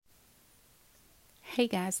Hey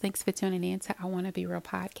guys, thanks for tuning in to I Want to Be Real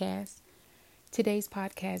podcast. Today's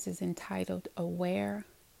podcast is entitled Aware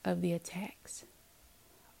of the Attacks.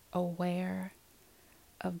 Aware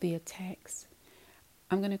of the Attacks.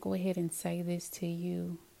 I'm going to go ahead and say this to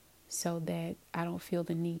you so that I don't feel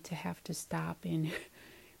the need to have to stop and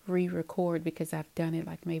re-record because I've done it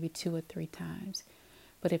like maybe 2 or 3 times.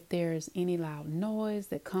 But if there's any loud noise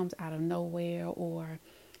that comes out of nowhere, or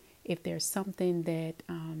if there's something that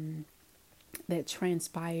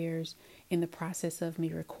transpires in the process of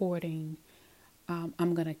me recording,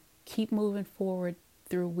 I'm going to keep moving forward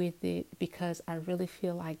through with it because I really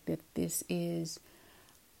feel like that this is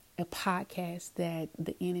a podcast that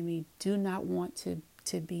the enemy do not want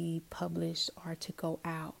to be published or to go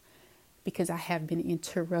out, because I have been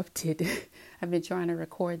interrupted. I've been trying to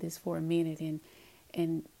record this for a minute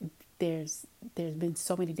and there's been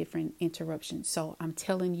so many different interruptions. So I'm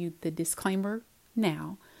telling you the disclaimer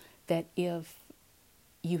now that if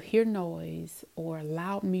you hear noise or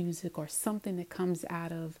loud music or something that comes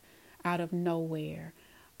out of nowhere,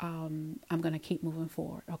 I'm going to keep moving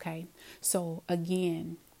forward. Okay. So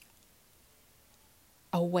again,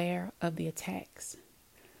 aware of the attacks.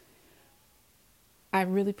 I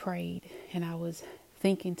really prayed and I was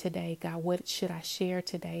thinking today, God, what should I share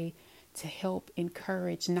today to help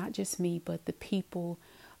encourage not just me, but the people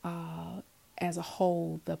as a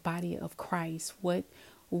whole, the body of Christ? What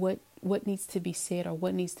needs to be said or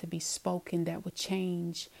what needs to be spoken that would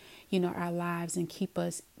change, our lives and keep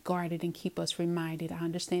us guarded and keep us reminded. I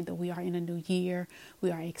understand that we are in a new year. We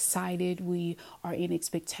are excited. We are in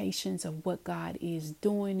expectations of what God is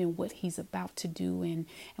doing and what he's about to do. And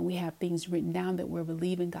we have things written down that we're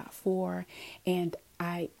believing God for. And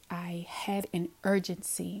I had an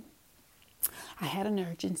urgency.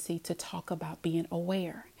 To talk about being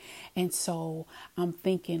aware. And so I'm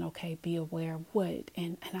thinking, okay, be aware of what?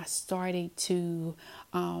 And I started to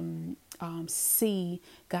see,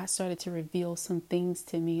 God started to reveal some things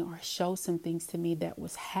to me or show some things to me that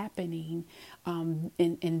was happening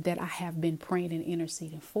and that I have been praying and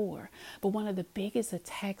interceding for. But one of the biggest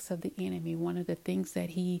attacks of the enemy, one of the things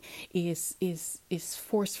that he is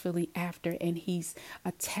forcefully after and he's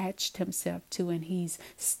attached himself to and he's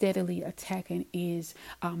steadily attacking is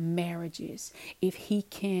marriages. If he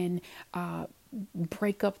can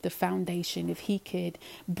break up the foundation, if he could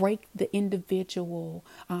break the individual,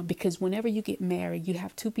 because whenever you get married, you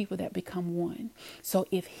have two people that become one. So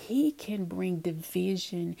if he can bring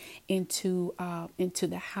division into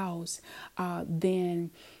the house,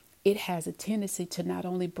 then it has a tendency to not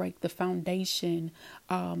only break the foundation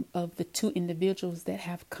of the two individuals that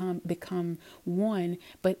have become one,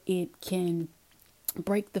 but it can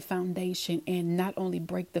break the foundation, and not only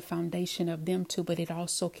break the foundation of them two, but it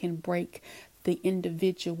also can break the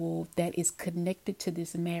individual that is connected to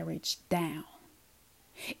this marriage down.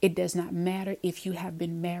 It does not matter if you have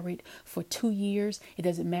been married for 2 years. It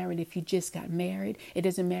doesn't matter if you just got married. It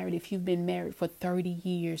doesn't matter if you've been married for 30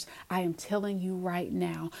 years. I am telling you right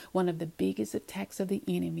now, one of the biggest attacks of the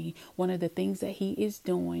enemy, one of the things that he is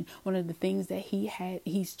doing, one of the things that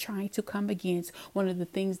he's trying to come against, one of the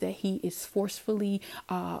things that he is forcefully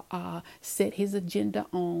set his agenda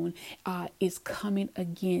on is coming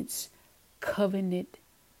against covenant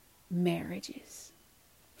marriages.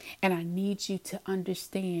 And I need you to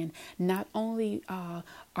understand, not only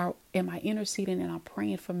am I interceding and I'm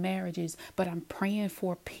praying for marriages, but I'm praying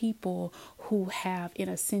for people who have, in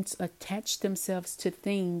a sense, attached themselves to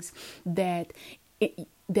things that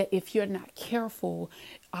if you're not careful,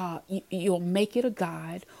 you'll make it a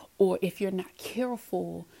God, or if you're not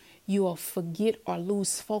careful, you'll forget or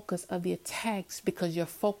lose focus of the attacks because your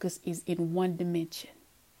focus is in one dimension.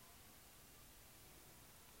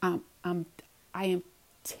 I am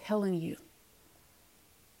telling you.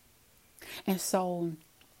 And so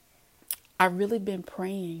I've really been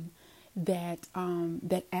praying that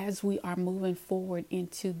as we are moving forward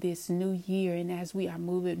into this new year, and as we are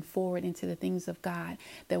moving forward into the things of God,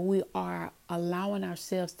 that we are allowing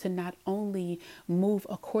ourselves to not only move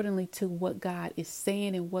accordingly to what God is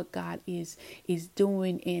saying and what God is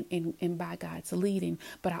doing and by God's leading,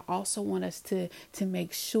 but I also want us to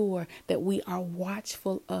make sure that we are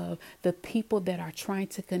watchful of the people that are trying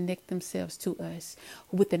to connect themselves to us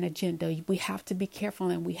with an agenda. We have to be careful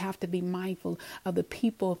and we have to be mindful of the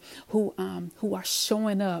people who are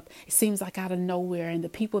showing up, it seems like out of nowhere, and the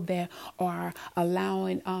people that are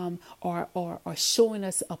allowing or showing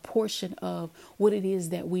us a portion of of what it is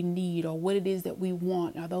that we need or what it is that we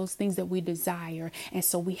want or those things that we desire. And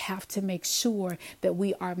so we have to make sure that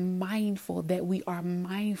we are mindful,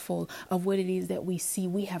 of what it is that we see.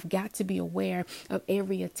 We have got to be aware of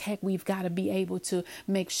every attack. We've got to be able to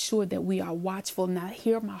make sure that we are watchful. Now,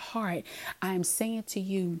 hear my heart. I am saying to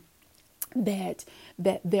you that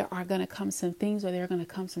there are going to come some things, or there are going to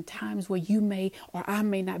come some times where you may, or I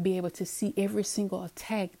may not be able to see every single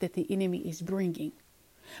attack that the enemy is bringing.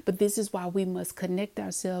 But this is why we must connect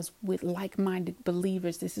ourselves with like-minded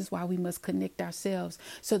believers. This is why we must connect ourselves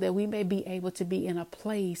so that we may be able to be in a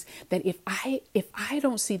place that if I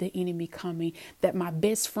don't see the enemy coming, that my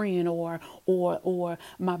best friend or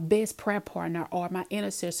my best prayer partner or my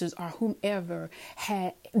intercessors or whomever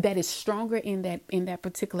that is stronger in that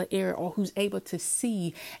particular area, or who's able to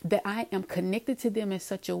see, that I am connected to them in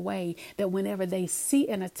such a way that whenever they see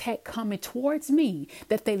an attack coming towards me,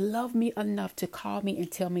 that they love me enough to call me and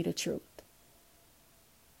tell me the truth.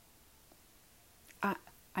 I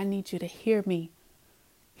need you to hear me.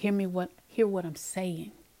 Hear what I'm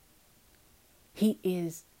saying. He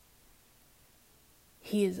is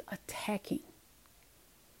attacking.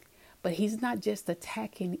 But he's not just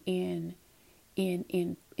attacking in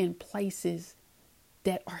places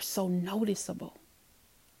that are so noticeable.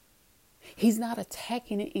 He's not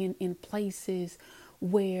attacking in places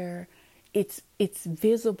where it's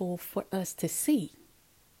visible for us to see.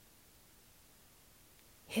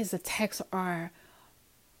 His attacks are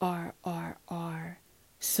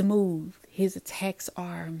smooth. His attacks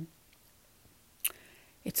are,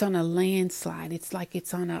 it's on a landslide. It's like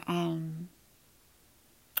it's on a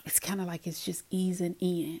it's kind of like it's just easing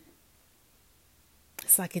in.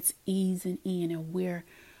 It's like it's easing in, and we're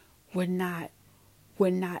not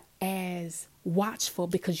as watchful,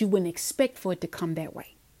 because you wouldn't expect for it to come that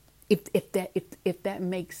way. If that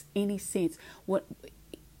makes any sense, what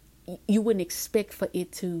you wouldn't expect for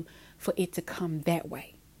it to come that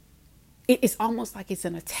way. It's almost like it's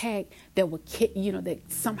an attack that will, that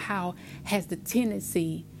somehow has the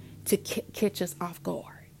tendency to catch us off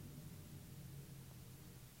guard.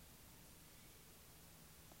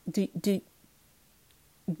 Do you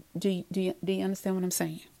understand what I'm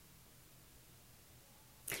saying?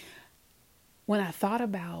 When I thought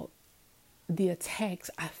about the attacks,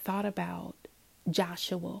 I thought about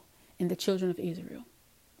Joshua and the children of Israel.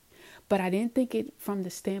 But I didn't think it from the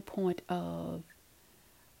standpoint of,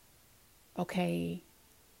 okay,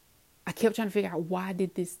 I kept trying to figure out, why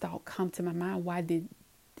did this thought come to my mind? Why did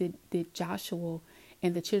Joshua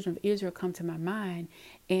and the children of Israel come to my mind?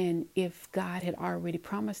 And if God had already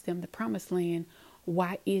promised them the promised land,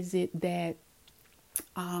 why is it that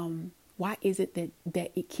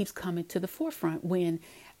it keeps coming to the forefront when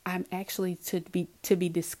I'm actually to be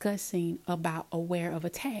discussing about aware of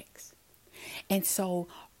attacks? And so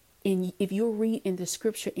if you read in the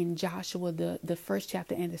scripture in Joshua, the first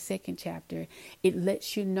chapter and the second chapter, it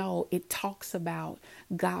lets you know, it talks about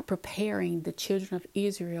God preparing the children of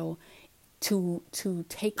Israel to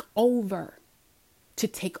take over, to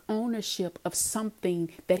take ownership of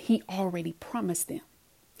something that he already promised them.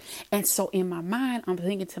 And so in my mind, I'm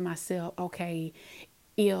thinking to myself, okay,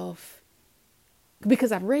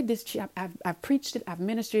 because I've read this, I've preached it, I've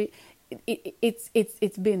ministered it,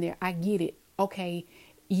 it's been there. I get it. Okay.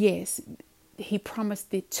 Yes, he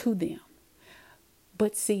promised it to them.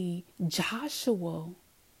 But see, Joshua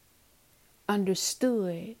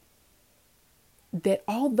understood that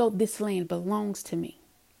although this land belongs to me,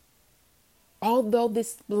 although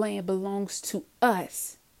this land belongs to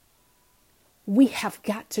us, we have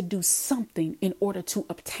got to do something in order to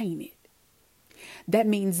obtain it. That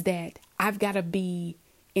means that I've got to be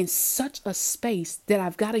in such a space that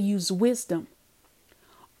I've got to use wisdom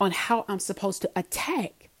on how I'm supposed to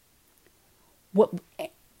attack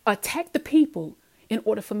the people in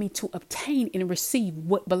order for me to obtain and receive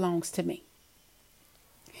what belongs to me.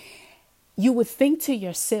 You would think to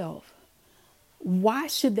yourself, why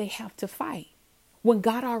should they have to fight when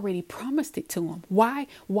God already promised it to them? Why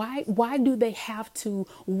do they have to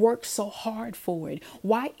work so hard for it?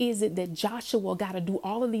 Why is it that Joshua got to do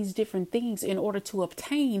all of these different things in order to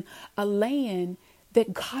obtain a land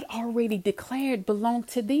that God already declared belonged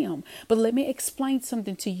to them? But let me explain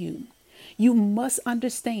something to you. You must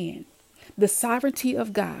understand the sovereignty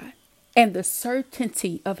of God and the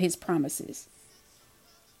certainty of his promises.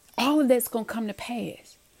 All of that's going to come to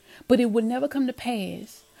pass, but it will never come to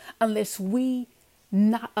pass unless we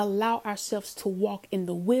not allow ourselves to walk in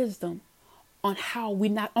the wisdom on how we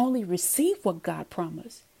not only receive what God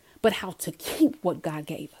promised, but how to keep what God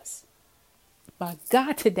gave us. By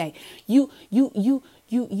God, today,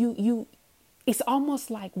 it's It's almost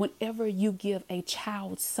like whenever you give a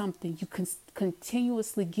child something, you can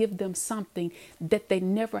continuously give them something that they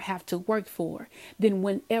never have to work for. Then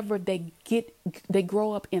whenever they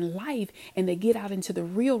grow up in life and they get out into the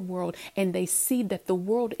real world and they see that the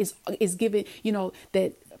world is giving,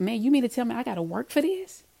 that, man, you mean to tell me I got to work for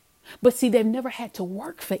this? But see, they've never had to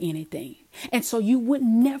work for anything. And so you would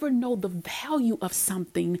never know the value of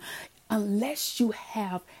something unless you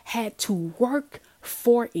have had to work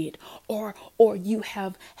for it, or you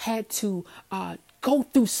have had to go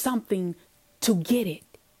through something to get it.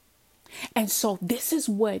 And so this is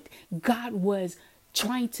what God was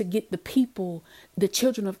trying to get the people, the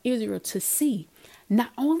children of Israel, to see.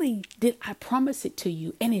 Not only did I promise it to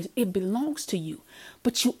you and it belongs to you,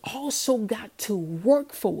 but you also got to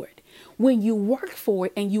work for it. When you work for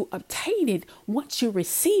it and you obtain it, once you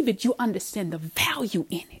receive it, you understand the value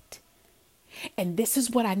in it. And this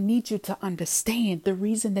is what I need you to understand. The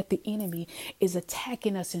reason that the enemy is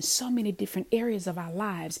attacking us in so many different areas of our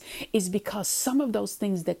lives is because some of those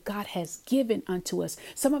things that God has given unto us,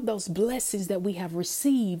 some of those blessings that we have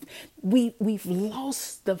received, we've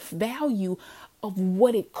lost the value of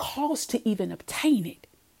what it costs to even obtain it.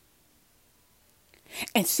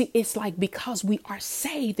 And see, it's like because we are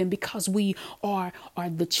saved and because we are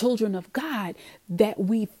the children of God, that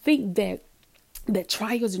we think that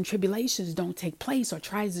trials and tribulations don't take place, or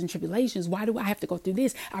trials and tribulations. Why do I have to go through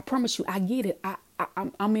this? I promise you, I get it.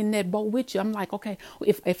 I'm in that boat with you. I'm like, okay,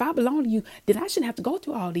 if I belong to you, then I shouldn't have to go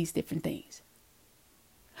through all these different things.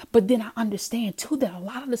 But then I understand too that a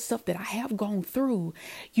lot of the stuff that I have gone through,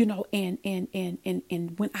 and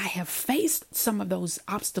when I have faced some of those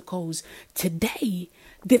obstacles today,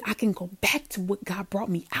 then I can go back to what God brought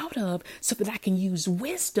me out of so that I can use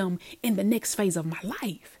wisdom in the next phase of my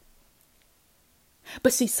life.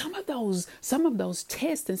 But see, some of those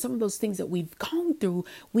tests and some of those things that we've gone through,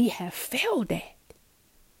 we have failed at.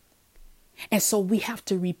 And so we have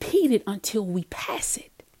to repeat it until we pass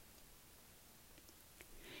it.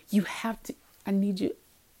 You have to, I need you.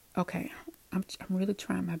 Okay. I'm really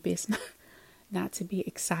trying my best not to be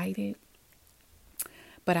excited,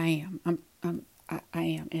 but I am. I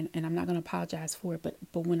am. And I'm not going to apologize for it.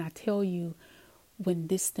 But when I tell you, when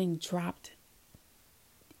this thing dropped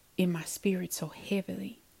in my spirit so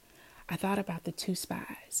heavily, I thought about the two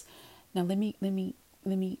spies. Now let me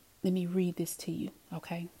read this to you,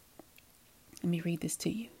 okay? Let me read this to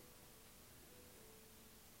you.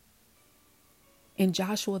 In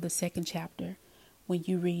Joshua, the 2nd chapter, when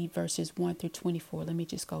you read verses 1 through 24, let me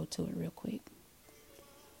just go to it real quick.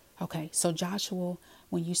 Okay, so Joshua,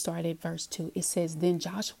 when you start at verse 2, it says, Then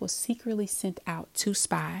Joshua secretly sent out 2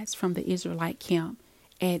 spies from the Israelite camp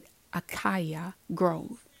at Achiah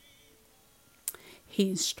Grove. He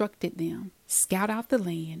instructed them, scout out the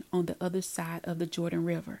land on the other side of the Jordan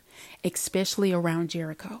River, especially around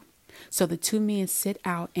Jericho. So the 2 men set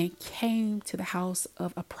out and came to the house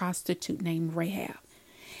of a prostitute named Rahab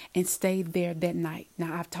and stayed there that night.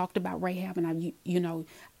 Now, I've talked about Rahab, and you know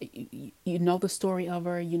the story of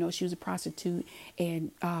her. She was a prostitute,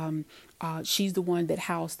 and she's the one that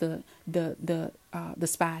housed the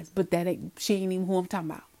spies. But she ain't even who I'm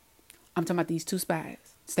talking about. I'm talking about these 2 spies.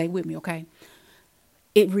 Stay with me, okay?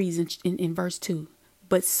 It reads in verse 2,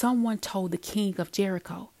 But someone told the king of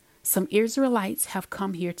Jericho, Some Israelites have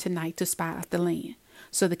come here tonight to spy out the land.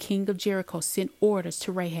 So the king of Jericho sent orders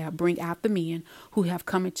to Rahab, Bring out the men who have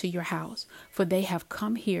come into your house, for they have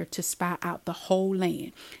come here to spy out the whole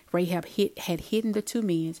land. Rahab had hidden the 2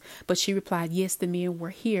 men, but she replied, Yes, the men were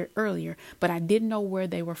here earlier, but I didn't know where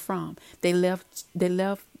they were from. They left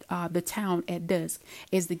the town at dusk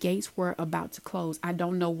as the gates were about to close. I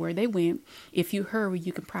don't know where they went. If you hurry,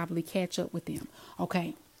 you can probably catch up with them.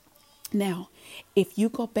 Okay. Now, if you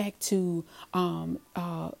go back to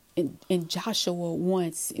in Joshua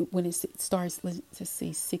once, when it starts, let's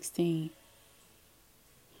see, 16.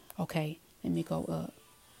 Okay, let me go up.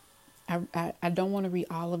 I don't want to read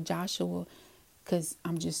all of Joshua because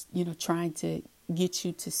I'm just, trying to get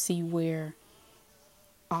you to see where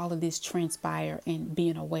all of this transpire and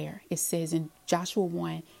being aware. It says in Joshua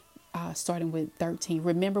 1, starting with 13,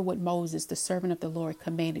 Remember what Moses, the servant of the Lord,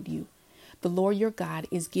 commanded you. The Lord your God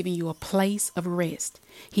is giving you a place of rest.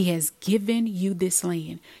 He has given you this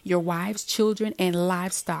land. Your wives, children, and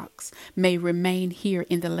livestock may remain here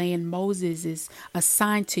in the land Moses is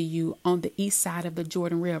assigned to you on the east side of the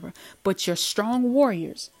Jordan River. But your strong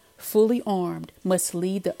warriors, fully armed, must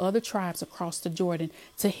lead the other tribes across the Jordan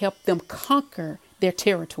to help them conquer their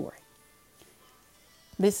territory.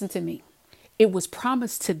 Listen to me. It was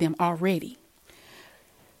promised to them already.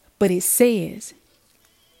 But it says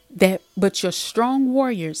that But your strong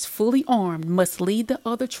warriors, fully armed, must lead the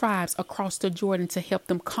other tribes across the Jordan to help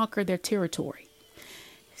them conquer their territory.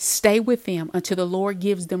 Stay with them until the Lord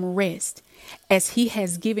gives them rest, as he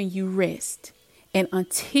has given you rest, and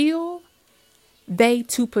until they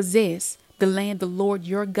to possess the land the Lord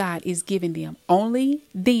your God is giving them. Only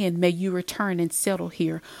then may you return and settle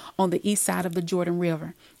here on the east side of the Jordan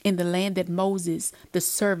River, in the land that Moses, the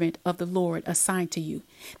servant of the Lord, assigned to you.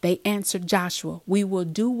 They answered Joshua, we will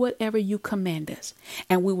do whatever you command us,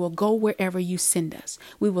 and we will go wherever you send us.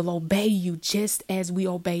 We will obey you just as we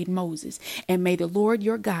obeyed Moses. And may the Lord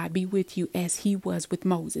your God be with you as he was with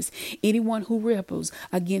Moses. Anyone who rebels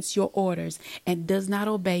against your orders and does not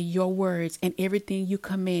obey your words and everything you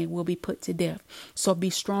command will be put to death. So be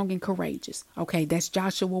strong and courageous. Okay, that's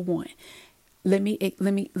Joshua 1. Let me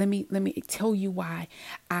tell you why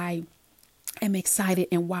I am excited,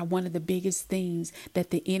 and why one of the biggest things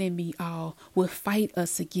that the enemy will fight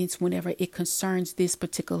us against whenever it concerns this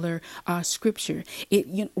particular scripture.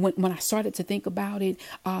 When I started to think about it,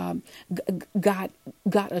 God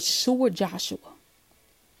assured Joshua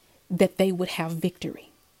that they would have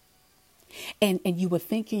victory, and you would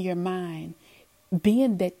think in your mind,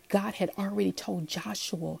 being that God had already told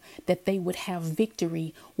Joshua that they would have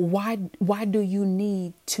victory, why do you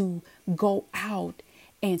need to go out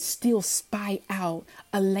and still spy out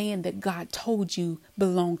a land that God told you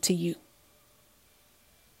belonged to you?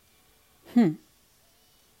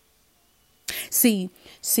 See,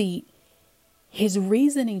 his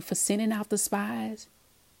reasoning for sending out the spies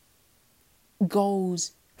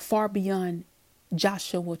goes far beyond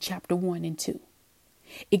Joshua chapter 1 and 2.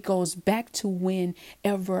 It goes back to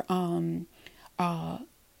whenever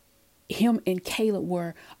him and Caleb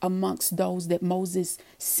were amongst those that Moses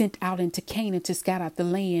sent out into Canaan to scout out the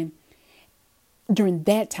land during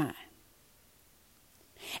that time.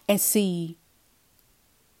 And see,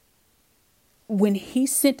 when he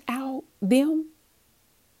sent out them,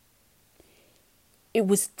 it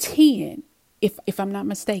was 10, if I'm not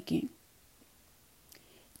mistaken.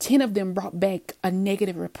 10 of them brought back a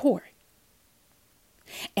negative report.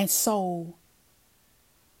 And so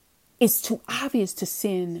it's too obvious to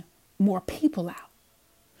send more people out.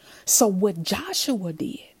 So what Joshua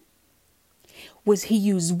did was he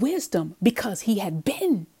used wisdom, because he had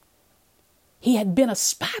been a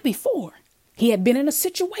spy before. He had been in a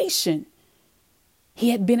situation.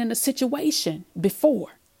 Before.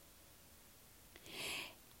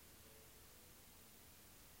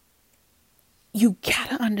 You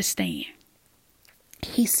gotta understand,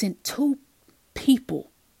 he sent 2 people,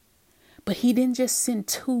 but he didn't just send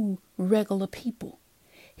 2 regular people.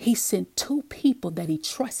 He sent 2 people that he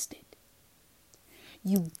trusted.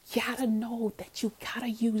 You gotta know that you gotta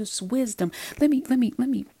use wisdom. Let me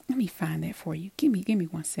find that for you. Give me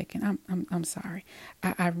 1 second. I'm sorry.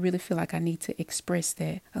 I really feel like I need to express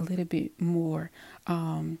that a little bit more.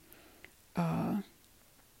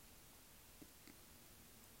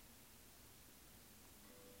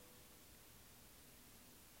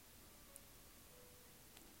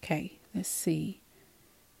 Okay, let's see.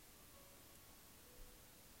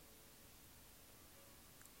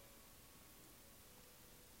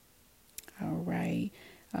 All right.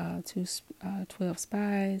 12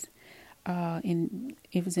 spies. And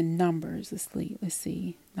it was in Numbers. Let's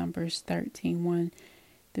see. Numbers 13, 1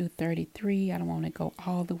 through 33. I don't want to go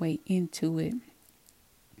all the way into it.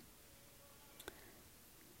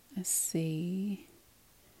 Let's see.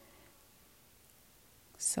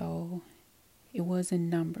 So it was in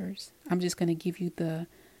Numbers. I'm just going to give you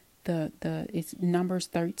it's Numbers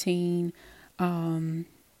 13,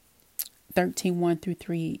 13, 1 through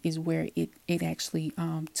 3 is where it actually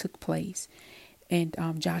took place. And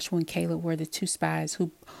Joshua and Caleb were the 2 spies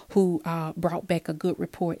who brought back a good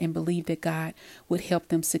report and believed that God would help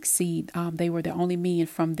them succeed. They were the only men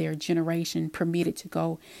from their generation permitted to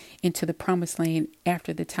go into the promised land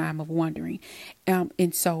after the time of wandering.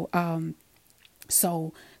 So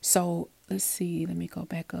let's see. Let me go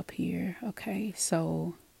back up here. Okay,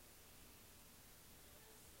 so.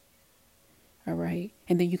 All right.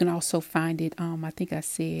 And then you can also find it. I think I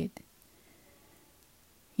said.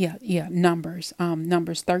 Numbers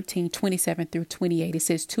 13, 27 through 28. It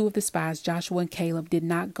says 2 of the spies, Joshua and Caleb, did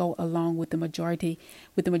not go along with the majority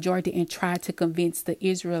and tried to convince the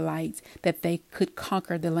Israelites that they could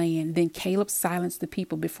conquer the land. Then Caleb silenced the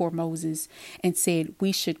people before Moses and said,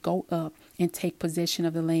 we should go up and take possession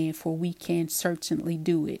of the land, for we can certainly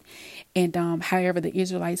do it. And however, the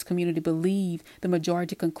Israelites community believed the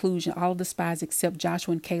majority conclusion. All of the spies except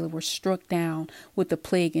Joshua and Caleb were struck down with the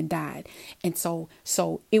plague and died. And so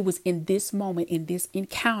It was in this moment, in this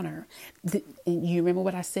encounter, and you remember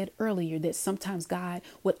what I said earlier, that sometimes God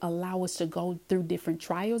would allow us to go through different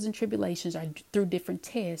trials and tribulations or through different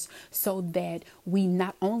tests so that we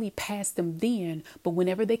not only pass them then, but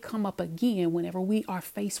whenever they come up again, whenever we are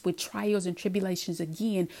faced with trials and tribulations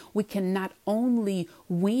again, we can not only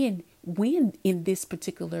win in this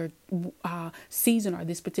particular season or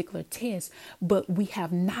this particular test, but we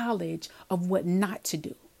have knowledge of what not to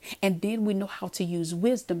do. And then we know how to use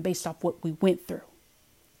wisdom based off what we went through.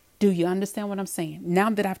 Do you understand what I'm saying? Now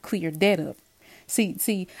that I've cleared that up.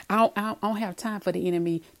 See, I don't have time for the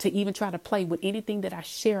enemy to even try to play with anything that I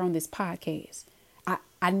share on this podcast.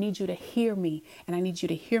 I need you to hear me, and I need you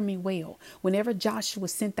to hear me well. Whenever Joshua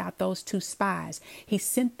sent out those 2 spies, he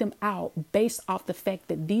sent them out based off the fact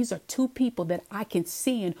that these are 2 people that I can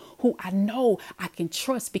send who I know I can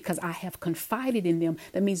trust because I have confided in them.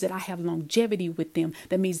 That means that I have longevity with them.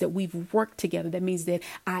 That means that we've worked together. That means that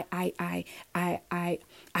I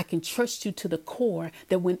can trust you to the core,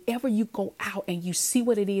 that whenever you go out and you see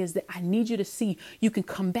what it is that I need you to see, you can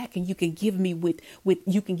come back and you can give me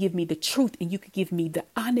you can give me the truth, and you can give me the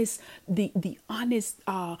honest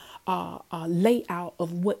layout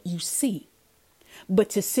of what you see. But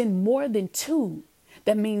to send more than 2,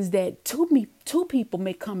 that means that two people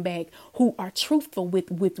may come back who are truthful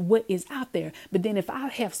with what is out there. But then if I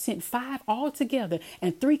have sent 5 all together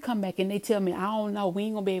and 3 come back and they tell me, I don't know, we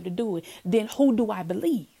ain't gonna be able to do it, then who do I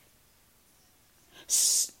believe?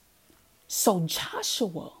 So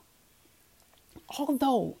Joshua,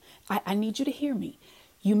 although I need you to hear me,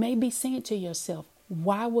 you may be saying to yourself,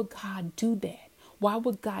 why would God do that? Why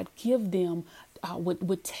would God give them,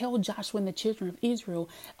 would tell Joshua and the children of Israel,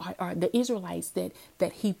 or the Israelites, that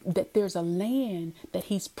there's a land that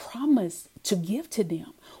he's promised to give to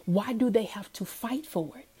them? Why do they have to fight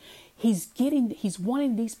for it? He's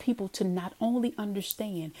wanting these people to not only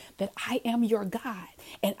understand that I am your God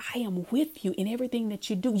and I am with you in everything that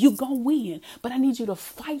you do. You're going to win, but I need you to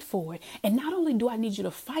fight for it. And not only do I need you to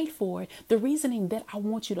fight for it, the reasoning that I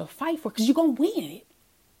want you to fight for, because you're going to win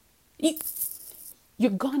it. You're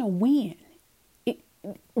going to win.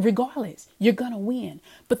 Regardless, you're going to win.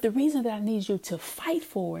 But the reason that I need you to fight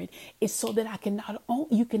for it is so that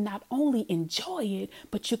you can not only enjoy it,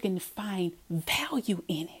 but you can find value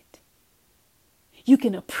in it. You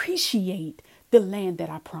can appreciate the land that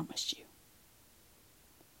I promised you.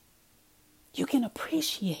 You can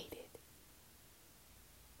appreciate it.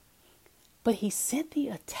 But he sent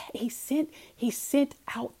he sent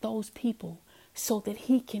out those people so that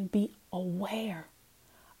he can be aware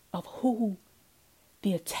of who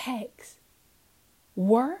the attacks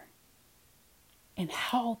were and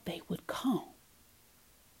how they would come.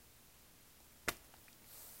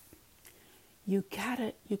 You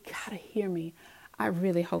gotta hear me. I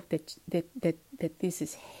really hope that this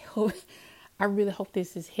is I really hope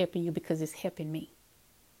this is helping you, because it's helping me.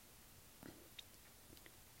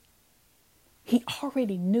 He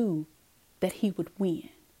already knew that he would win.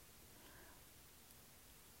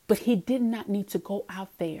 But he did not need to go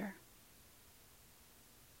out there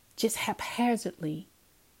just haphazardly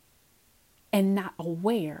and not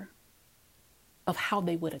aware of how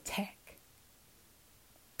they would attack.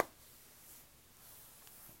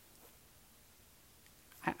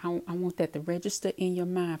 I want that to register in your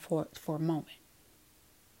mind for a moment.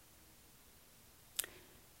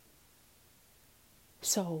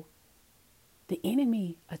 So the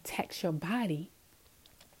enemy attacks your body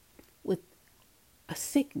with a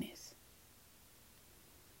sickness.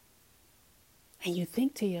 And you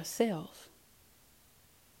think to yourself,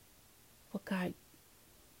 well, God,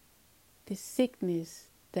 this sickness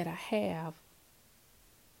that I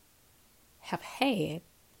have had,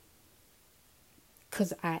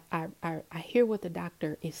 because I hear what the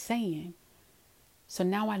doctor is saying. So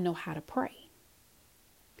now I know how to pray.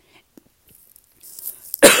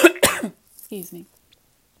 Excuse me.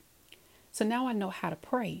 So now I know how to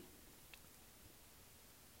pray.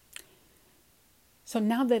 So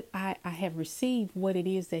now that I have received what it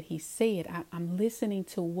is that he said, I'm listening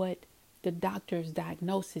to what the doctor's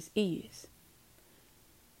diagnosis is.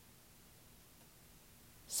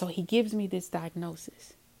 So he gives me this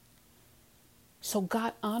diagnosis. So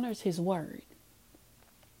God honors his word.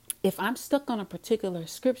 If I'm stuck on a particular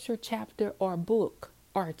scripture, chapter, or book,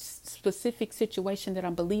 or a specific situation that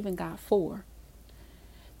I'm believing God for,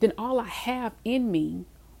 then all I have in me,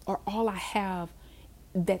 or all I have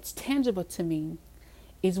that's tangible to me,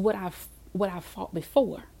 is what I've fought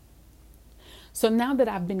before. So now that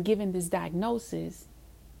I've been given this diagnosis,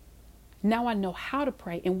 now I know how to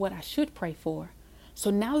pray and what I should pray for. So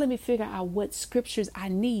now let me figure out what scriptures I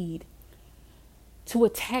need to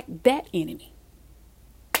attack that enemy.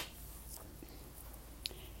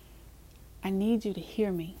 I need you to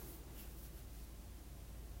hear me.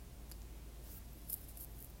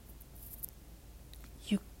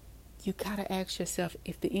 You gotta ask yourself,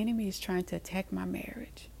 if the enemy is trying to attack my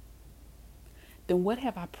marriage, then what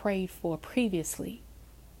have I prayed for previously?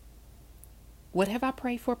 What have I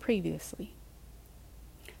prayed for previously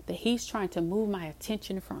that he's trying to move my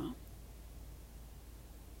attention from?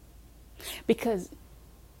 Because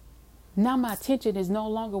now my attention is no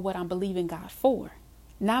longer what I'm believing God for.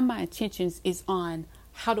 Now my attention is on,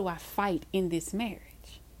 how do I fight in this marriage?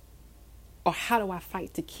 Or how do I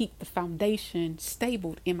fight to keep the foundation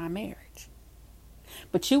stable in my marriage?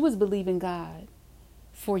 But you was believing God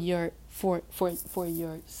for your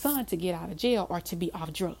son to get out of jail or to be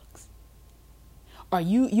off drugs. Or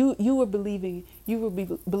you were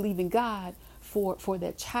believing God for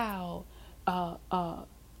that child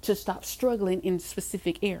to stop struggling in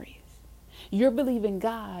specific areas. You're believing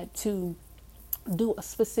God to do a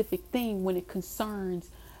specific thing when it concerns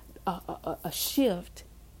a shift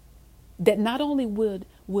that not only would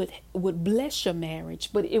bless your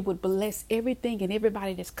marriage, but it would bless everything and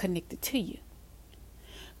everybody that's connected to you.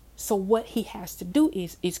 So what he has to do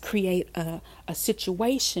is create a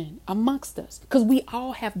situation amongst us, because we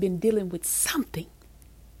all have been dealing with something.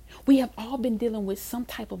 We have all been dealing with some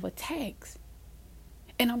type of attacks.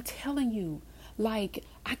 And I'm telling you, like,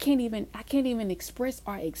 I can't even express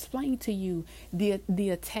or explain to you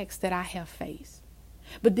the attacks that I have faced.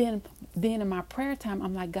 But then in my prayer time,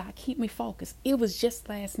 I'm like, God, keep me focused. It was just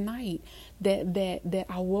last night that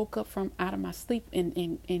I woke up from out of my sleep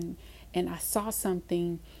and I saw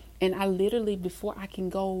something, and I literally, before I can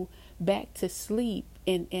go back to sleep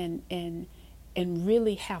and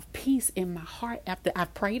really have peace in my heart after I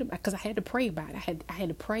prayed, because I had to pray about it. I had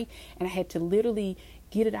to pray, and I had to literally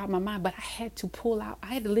get it out of my mind, but I had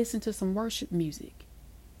to listen to some worship music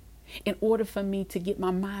in order for me to get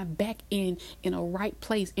my mind back in a right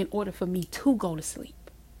place, in order for me to go to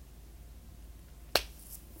sleep.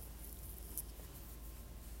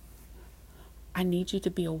 I need you to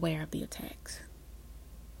be aware of the attacks.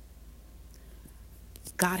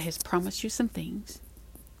 God has promised you some things.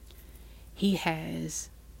 He has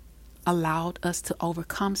allowed us to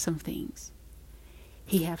overcome some things.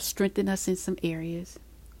 He has strengthened us in some areas.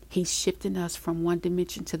 He's shifting us from one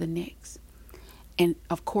dimension to the next. And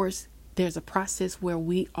of course, there's a process where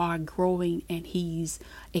we are growing, and he's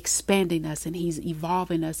expanding us, and he's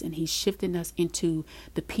evolving us, and he's shifting us into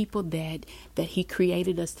the people that he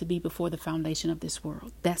created us to be before the foundation of this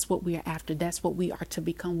world. That's what we are after. That's what we are to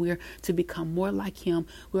become. We're to become more like him.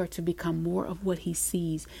 We are to become more of what he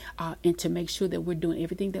sees, and to make sure that we're doing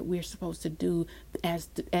everything that we're supposed to do as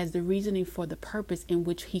the reasoning for the purpose in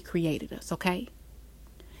which he created us. Okay?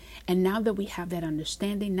 And now that we have that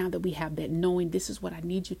understanding, now that we have that knowing, this is what I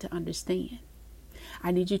need you to understand.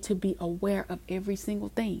 I need you to be aware of every single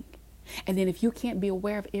thing. And then if you can't be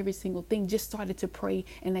aware of every single thing, just started to pray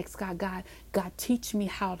and ask God, teach me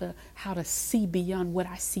how to see beyond what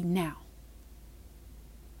I see now.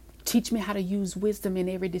 Teach me how to use wisdom in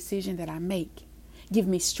every decision that I make. Give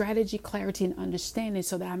me strategy, clarity, and understanding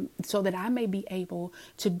so that I may be able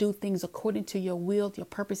to do things according to your will, your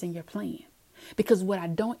purpose, and your plan. Because what I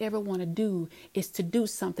don't ever want to do is to do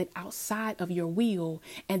something outside of your will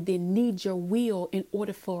and then need your will in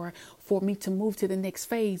order for me to move to the next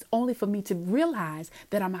phase, only for me to realize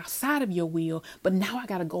that I'm outside of your will. But now I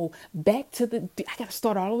got to go back I got to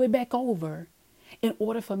start all the way back over in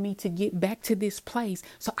order for me to get back to this place.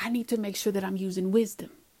 So I need to make sure that I'm using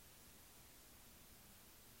wisdom.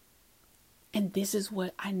 And this is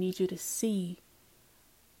what I need you to see.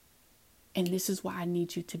 And this is why I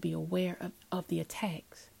need you to be aware of the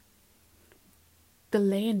attacks. The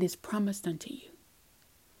land is promised unto you.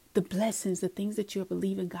 The blessings, the things that you're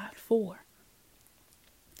believing God for,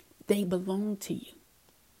 they belong to you.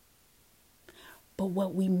 But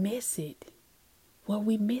what we miss it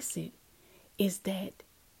is that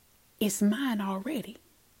it's mine already.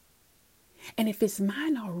 And if it's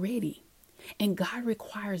mine already, and God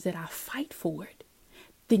requires that I fight for it,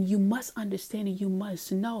 then you must understand and you must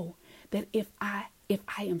know that if I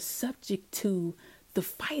am subject to the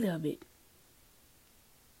fight of it,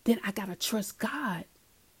 then I got to trust God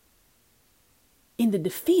in the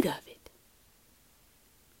defeat of it.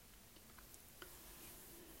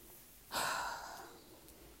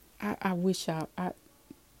 I wish I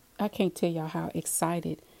can't tell y'all how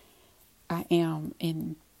excited I am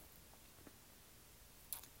in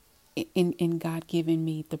God giving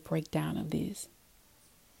me the breakdown of this.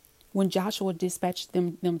 When Joshua dispatched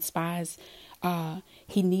them spies,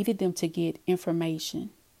 he needed them to get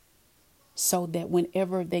information so that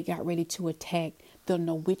whenever they got ready to attack, They'll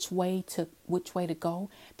know which way to go.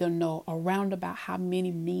 They'll know around about how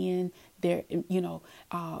many men there,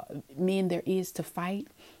 men there is to fight.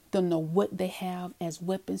 They'll know what they have as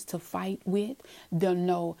weapons to fight with. They'll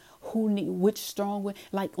know which strong way.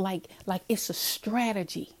 Like it's a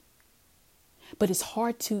strategy. But it's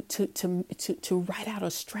hard to write out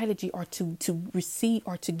a strategy or to receive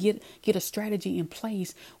or to get a strategy in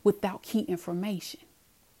place without key information.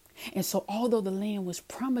 And so although the land was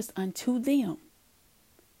promised unto them,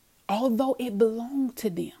 although it belonged to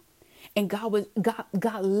them, and God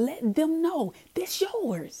let them know this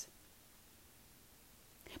yours.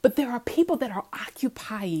 But there are people that are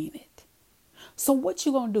occupying it. So what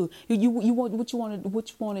you gonna do? You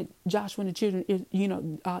wanted Joshua and the children,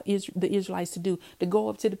 the Israelites to do, to go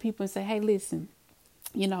up to the people and say, hey, listen,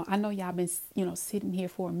 I know y'all been, sitting here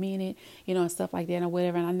for a minute, and stuff like that or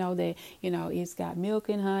whatever. And I know that, it's got milk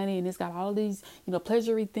and honey and it's got all these,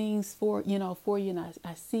 pleasury things for you. And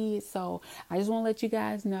I see it. So I just want to let you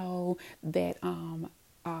guys know that,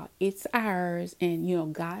 it's ours,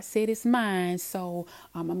 and God said it's mine. So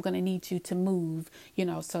I'm gonna need you to move,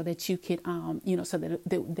 so that you can, so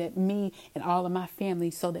that me and all of my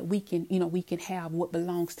family, so that we can have what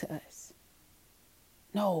belongs to us.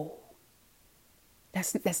 No,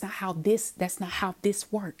 that's not how this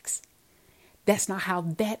works. That's not how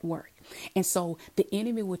that works. And so the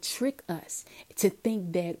enemy will trick us to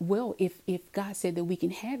think that, well, if God said that we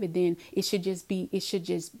can have it, then it should just be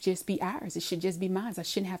ours. It should just be mine. I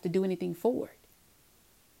shouldn't have to do anything for it.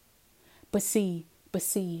 But see,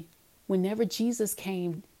 whenever Jesus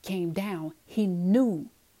came down, he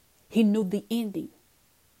knew the ending.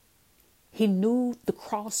 He knew the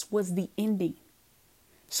cross was the ending.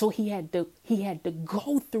 So he had to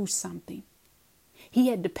go through something. He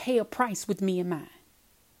had to pay a price with me in mind.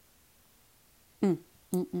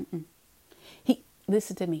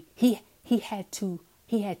 Listen to me. He had to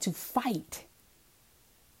fight.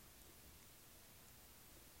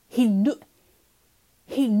 He knew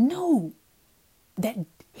that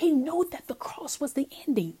the cross was the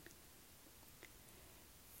ending.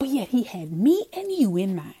 But yet he had me and you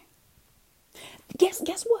in mind.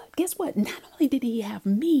 Guess what? Not only did he have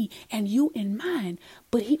me and you in mind,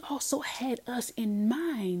 but he also had us in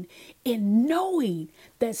mind, in knowing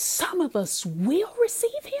that some of us will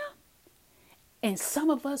receive him and some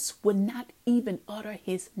of us would not even utter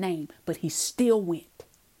his name, but he still went.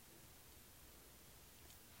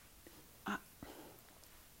 Let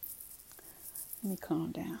me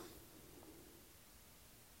calm down.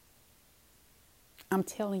 I'm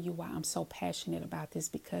telling you why I'm so passionate about this,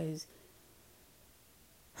 because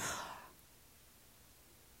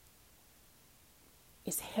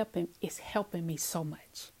it's helping me so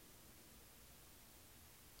much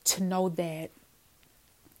to know that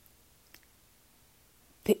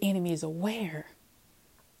the enemy is aware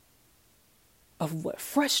of what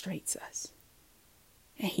frustrates us.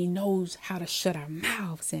 And he knows how to shut our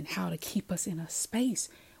mouths and how to keep us in a space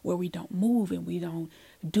where we don't move and we don't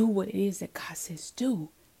do what it is that God says do.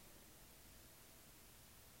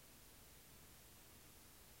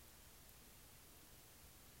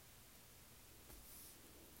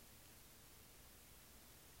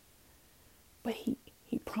 But he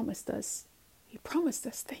promised us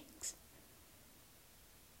things.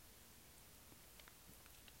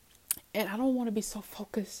 And I don't want to be so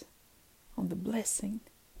focused on the blessing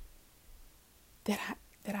that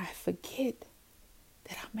I forget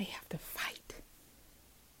that I may have to fight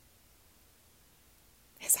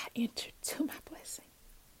as I enter to my blessing.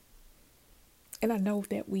 And I know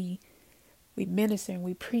that we minister and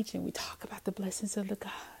we preach and we talk about the blessings of the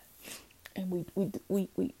God. And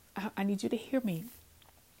I need you to hear me,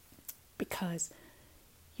 because,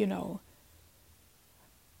 to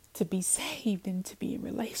be saved and to be in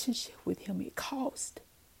relationship with him, it cost.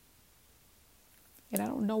 And I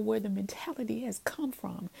don't know where the mentality has come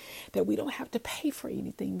from that we don't have to pay for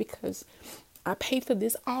anything, because I pay for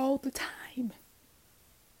this all the time.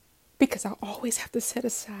 Because I always have to set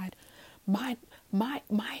aside my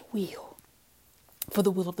will for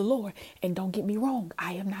the will of the Lord. And don't get me wrong,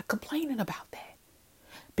 I am not complaining about that,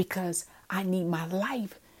 because I need my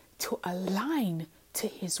life to align to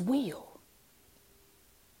his will.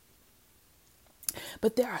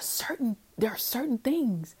 But there are certain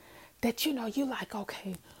things that, you're like,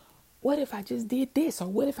 okay, what if I just did this, or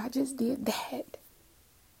what if I just did that?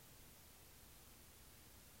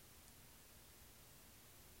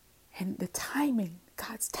 And the timing,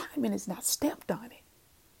 God's timing is not stamped on it.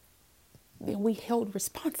 Then we held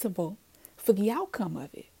responsible for the outcome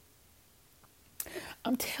of it.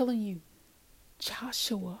 I'm telling you,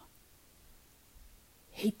 Joshua,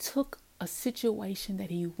 he took a situation that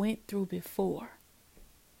he went through before,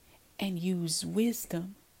 and use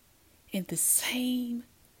wisdom in the same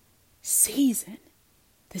season,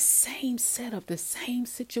 the same setup, the same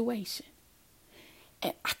situation.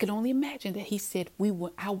 And I could only imagine that he said,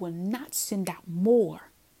 I will not send out more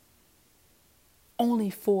only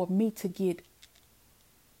for me to get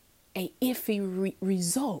a iffy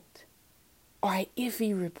result or a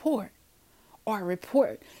iffy report or a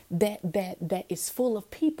report that is full of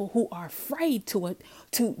people who are afraid to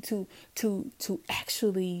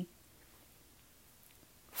actually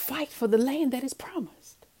fight for the land that is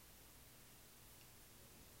promised.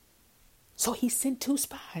 So he sent 2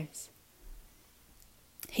 spies.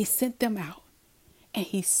 He sent them out, and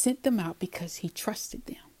he sent them out because he trusted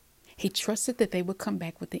them. He trusted that they would come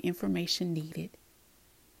back with the information needed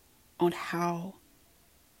on how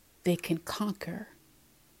they can conquer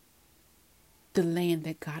the land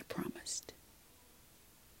that God promised.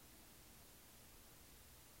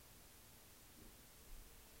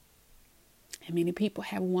 And many people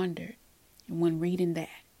have wondered, and when reading that,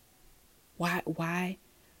 why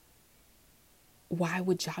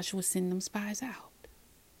would Joshua send them spies out?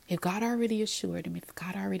 If God already assured him, if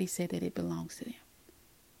God already said that it belongs to them.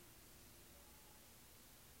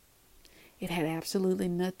 It had absolutely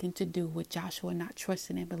nothing to do with Joshua not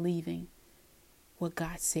trusting and believing what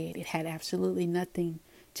God said. It had absolutely nothing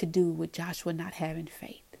to do with Joshua not having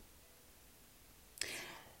faith.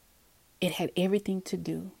 It had everything to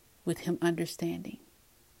do with him understanding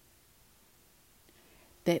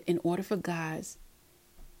that in order for God's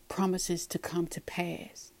promises to come to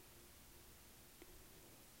pass,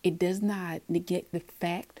 it does not negate the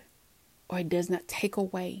fact, or it does not take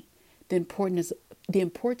away the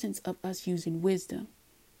importance of us using wisdom,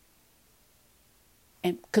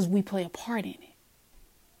 and because we play a part in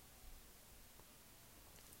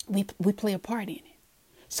it. We play a part in it.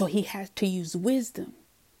 So he has to use wisdom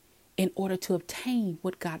in order to obtain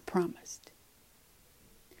what God promised.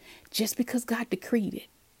 Just because God decreed it,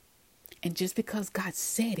 and just because God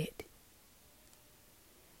said it,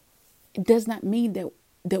 it does not mean that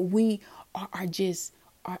we are just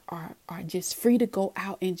free to go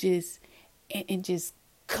out and just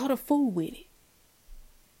cut a fool with it.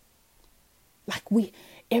 Like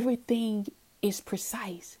everything is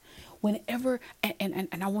precise. Whenever and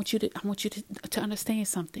I want you to understand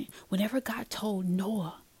something. Whenever God told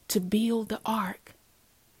Noah to build the ark,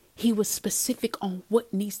 he was specific on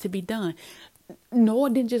what needs to be done. Noah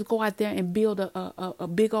didn't just go out there and build a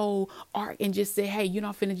big old ark and just say, hey,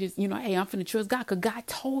 I'm finna trust God because God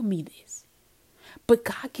told me this. But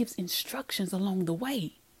God gives instructions along the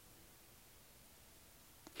way.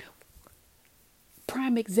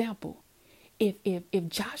 Prime example, if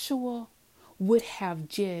Joshua would have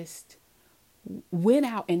just went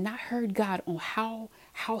out and not heard God on how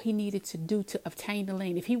he needed to do to obtain the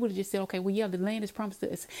land, if he would have just said, okay, well, yeah, the land is promised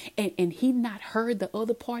to us, and he not heard the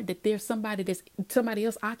other part that there's somebody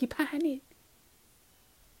else occupying it,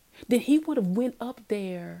 then he would have went up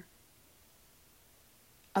there,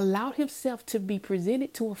 allowed himself to be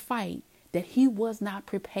presented to a fight that he was not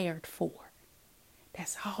prepared for.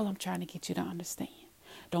 That's all I'm trying to get you to understand.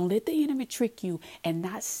 Don't let the enemy trick you and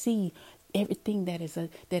not see everything that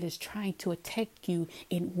is trying to attack you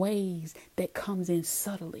in ways that comes in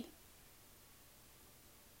subtly.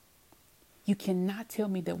 You cannot tell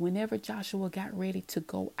me that whenever Joshua got ready to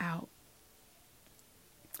go out,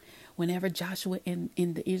 whenever Joshua and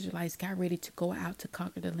the Israelites got ready to go out to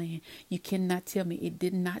conquer the land, you cannot tell me it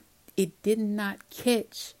did not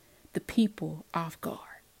catch the people off guard.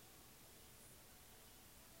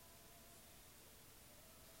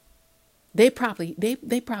 They probably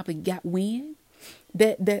got wind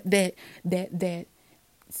that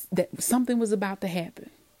something was about to happen,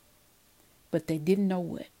 but they didn't know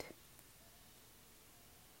what.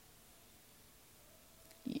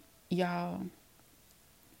 Y'all,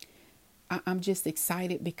 I'm just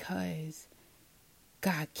excited because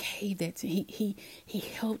God gave that to me. He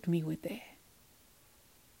helped me with that.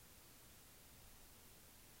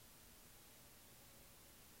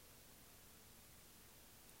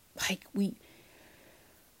 Like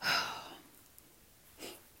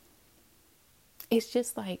it's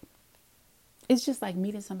just like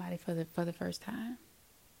meeting somebody for the first time.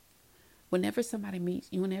 Whenever somebody meets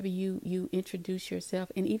you, whenever you introduce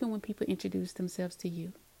yourself, and even when people introduce themselves to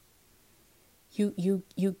you,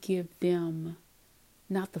 you give them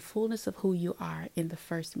not the fullness of who you are in the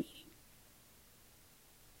first meeting.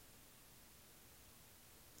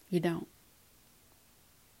 You don't.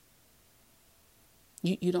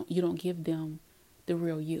 You don't give them the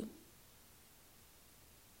real you.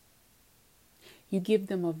 You give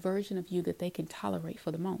them a version of you that they can tolerate for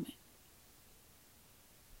the moment.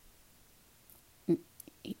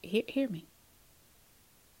 hear me.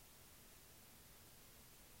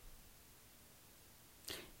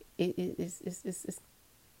 It's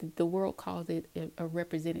the world calls it a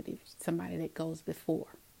representative, somebody that goes before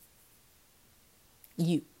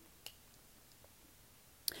you.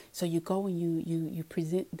 So you go and you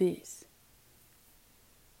present this.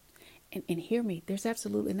 And hear me, there's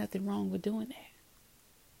absolutely nothing wrong with doing that.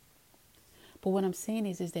 But what I'm saying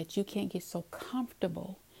is that you can't get so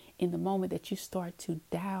comfortable in the moment that you start to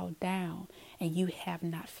dial down and you have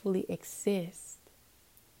not fully accessed.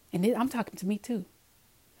 And I'm talking to me too.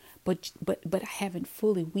 But we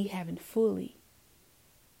haven't fully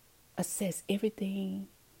assessed everything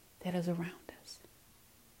that is around us.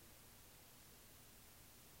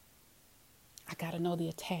 I got to know the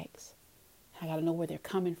attacks. I got to know where they're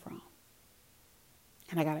coming from.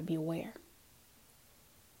 And I got to be aware.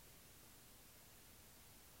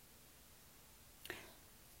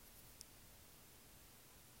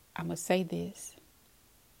 I'm going to say this,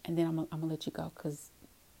 and then I'm going to let you go because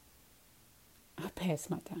I passed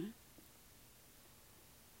my time.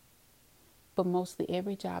 But mostly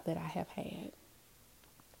every job that I have had,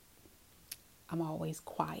 I'm always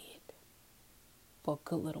quiet for a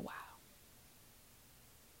good little while.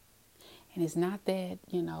 And it's not that,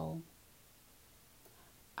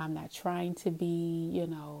 I'm not trying to be,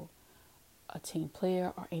 a team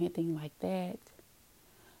player or anything like that.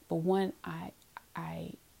 But one,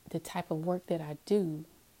 the type of work that I do,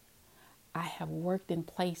 I have worked in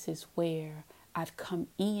places where I've come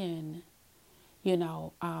in, in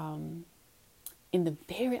the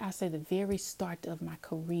very start of my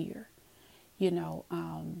career,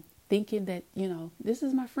 thinking that, this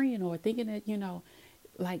is my friend, or thinking that,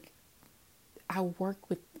 like I work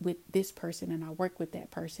with this person and I work with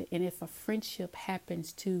that person. And if a friendship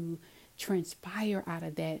happens to transpire out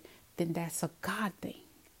of that, then that's a God thing.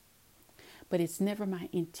 But it's never my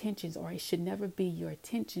intentions, or it should never be your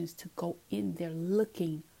intentions to go in there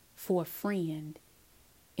looking for a friend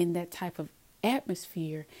in that type of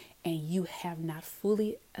atmosphere, and you have not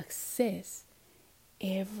fully accessed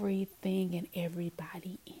everything and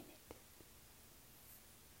everybody in it.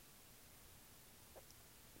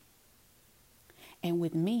 And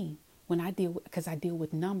with me, when I because I deal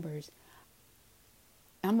with numbers,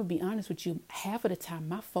 I'm going to be honest with you, half of the time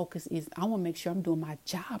my focus is I want to make sure I'm doing my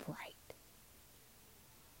job right.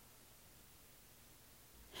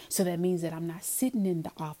 So that means that I'm not sitting in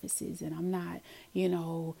the offices and I'm not,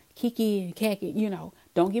 kiki and khaki,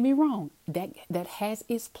 don't get me wrong. That has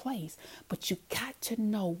its place. But you got to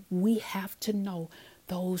know, we have to know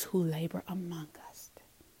those who labor among us.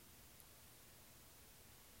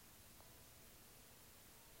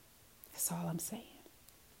 That's all I'm saying.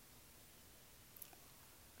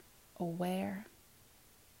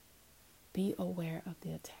 Be aware of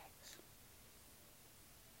the attacks.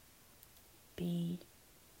 Be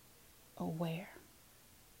aware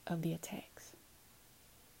of the attacks.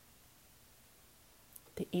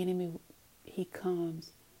 The enemy, he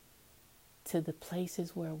comes to the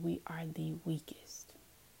places where we are the weakest.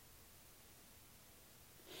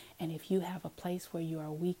 And if you have a place where you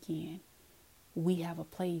are weak in, we have a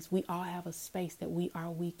place, we all have a space that we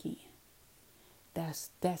are weak in.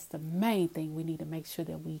 That's the main thing we need to make sure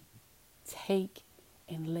that we take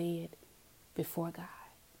and lay it before God.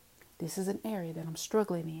 This is an area that I'm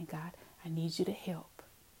struggling in, God. I need you to help.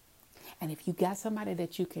 And if you got somebody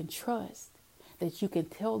that you can trust, that you can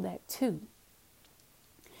tell that to,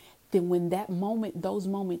 then when those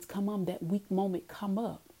moments come up, that weak moment come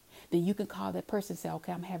up, then you can call that person and say,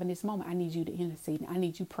 okay, I'm having this moment. I need you to intercede. I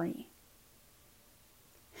need you praying.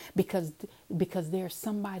 Because there's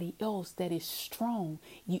somebody else that is strong.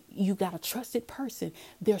 You got a trusted person.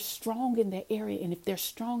 They're strong in that area. And if they're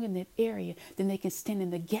strong in that area, then they can stand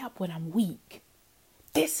in the gap when I'm weak.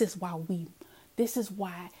 This is why we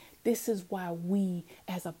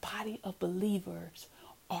as a body of believers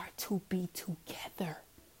are to be together.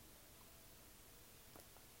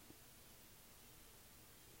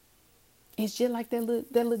 It's just like that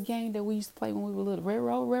little game that we used to play when we were little.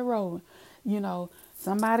 Railroad.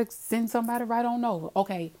 Somebody send somebody right on over.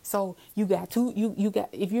 Okay, so you got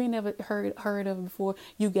if you ain't never heard of it before,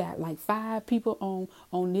 you got like 5 people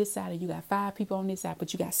on this side, and you got 5 people on this side,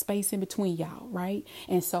 but you got space in between y'all, right?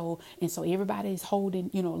 And so everybody is holding,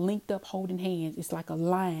 linked up, holding hands. It's like a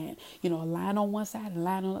line, a line on one side and a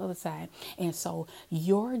line on the other side. And so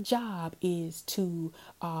your job is to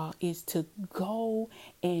go,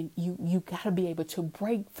 and you got to be able to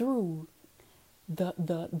break through the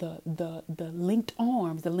linked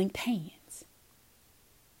arms, the linked hands.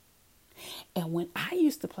 And when I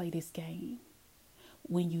used to play this game,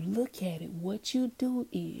 when you look at it, what you do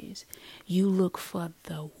is you look for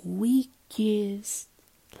the weakest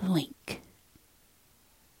link.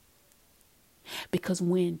 Because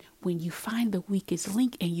when you find the weakest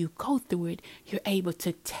link and you go through it, you're able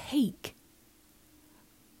to take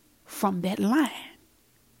from that line.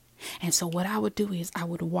 And so what I would do is I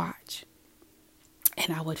would watch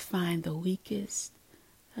and I would find the weakest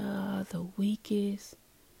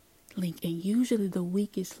link. And usually the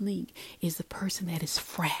weakest link is the person that is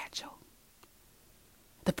fragile.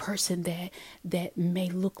 The person that may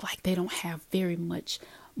look like they don't have very much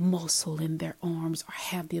muscle in their arms or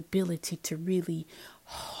have the ability to really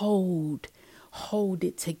hold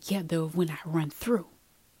it together when I run through.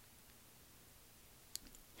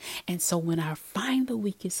 And so when I find the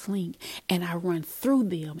weakest link and I run through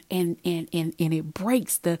them and it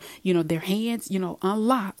breaks their hands,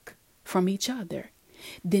 unlock from each other,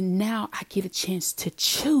 then now I get a chance to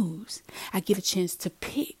choose. I get a chance to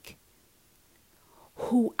pick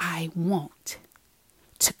who I want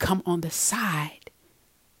to come on the side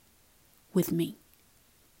with me.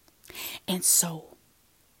 And so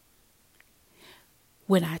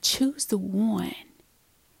when I choose the one,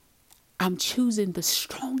 I'm choosing the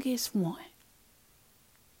strongest one.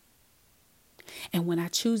 And when I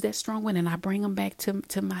choose that strong one and I bring them back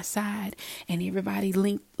to my side and everybody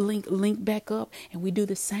link back up and we do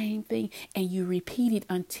the same thing and you repeat it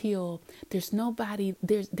until there's nothing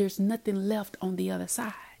left on the other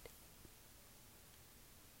side.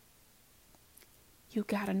 You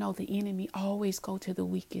got to know the enemy always go to the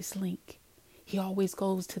weakest link. He always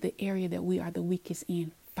goes to the area that we are the weakest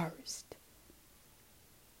in first.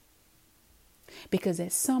 Because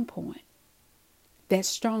at some point, that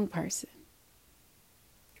strong person,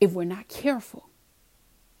 if we're not careful,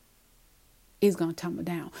 is going to tumble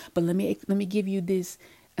down. But let me give you this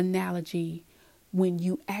analogy. When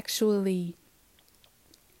you actually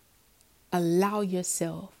allow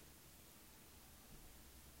yourself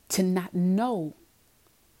to not know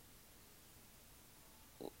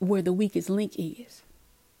where the weakest link is,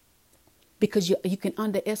 because you can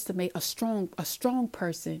underestimate a strong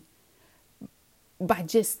person by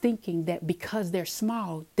just thinking that because they're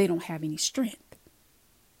small, they don't have any strength.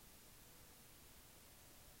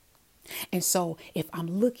 And so if I'm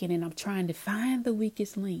looking and I'm trying to find the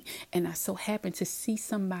weakest link and I so happen to see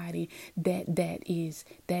somebody that is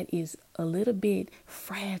a little bit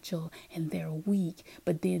fragile and they're weak,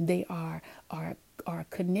 but then they are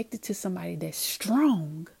connected to somebody that's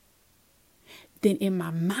strong, then in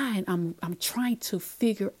my mind I'm trying to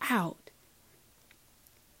figure out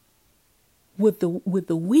with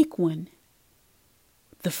the weak one,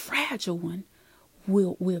 the fragile one,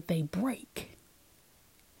 will they break?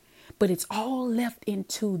 But it's all left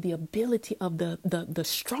into the ability of the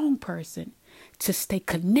strong person to stay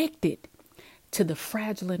connected to the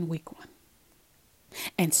fragile and weak one.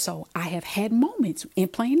 And so I have had moments in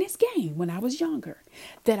playing this game when I was younger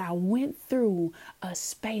that I went through a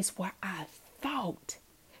space where I thought,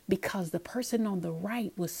 because the person on the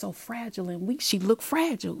right was so fragile and weak, she looked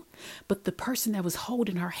fragile, but the person that was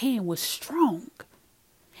holding her hand was strong.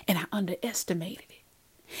 And I underestimated it.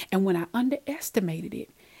 And when I underestimated it,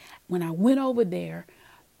 when I went over there,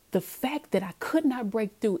 the fact that I could not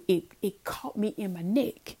break through, it caught me in my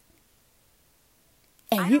neck.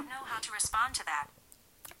 And I don't know how to respond to that.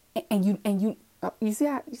 And you see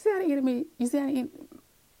how the enemy, I ain't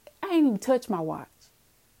even touched my watch.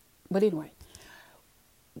 But anyway,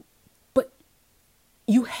 but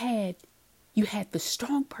you had the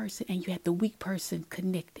strong person and you had the weak person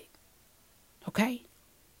connected. Okay?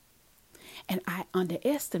 And I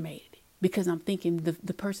underestimated it because I'm thinking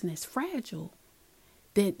the person that's fragile,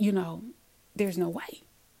 that, there's no way.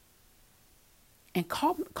 And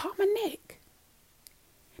caught my neck.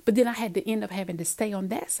 But then I had to end up having to stay on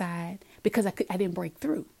that side because I didn't break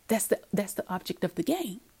through. That's the object of the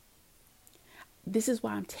game. This is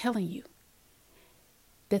why I'm telling you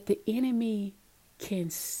that the enemy can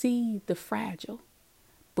see the fragile.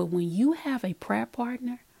 But when you have a prayer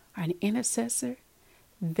partner or an intercessor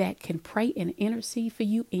that can pray and intercede for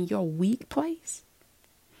you in your weak place,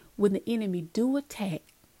 when the enemy do attack,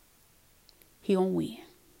 he gonna win.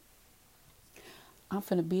 I'm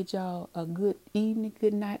finna bid y'all a good evening,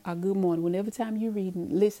 good night, or good morning. Whenever time you're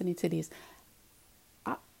listening to this,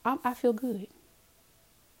 I feel good.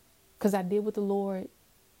 Because I did with the Lord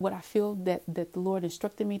what I feel that the Lord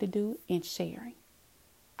instructed me to do in sharing.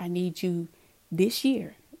 I need you this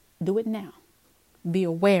year, do it now. Be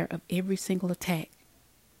aware of every single attack.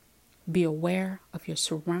 Be aware of your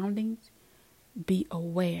surroundings. Be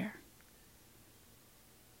aware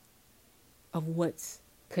of what's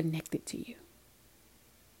connected to you.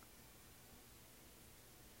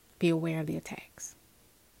 Be aware of the attacks.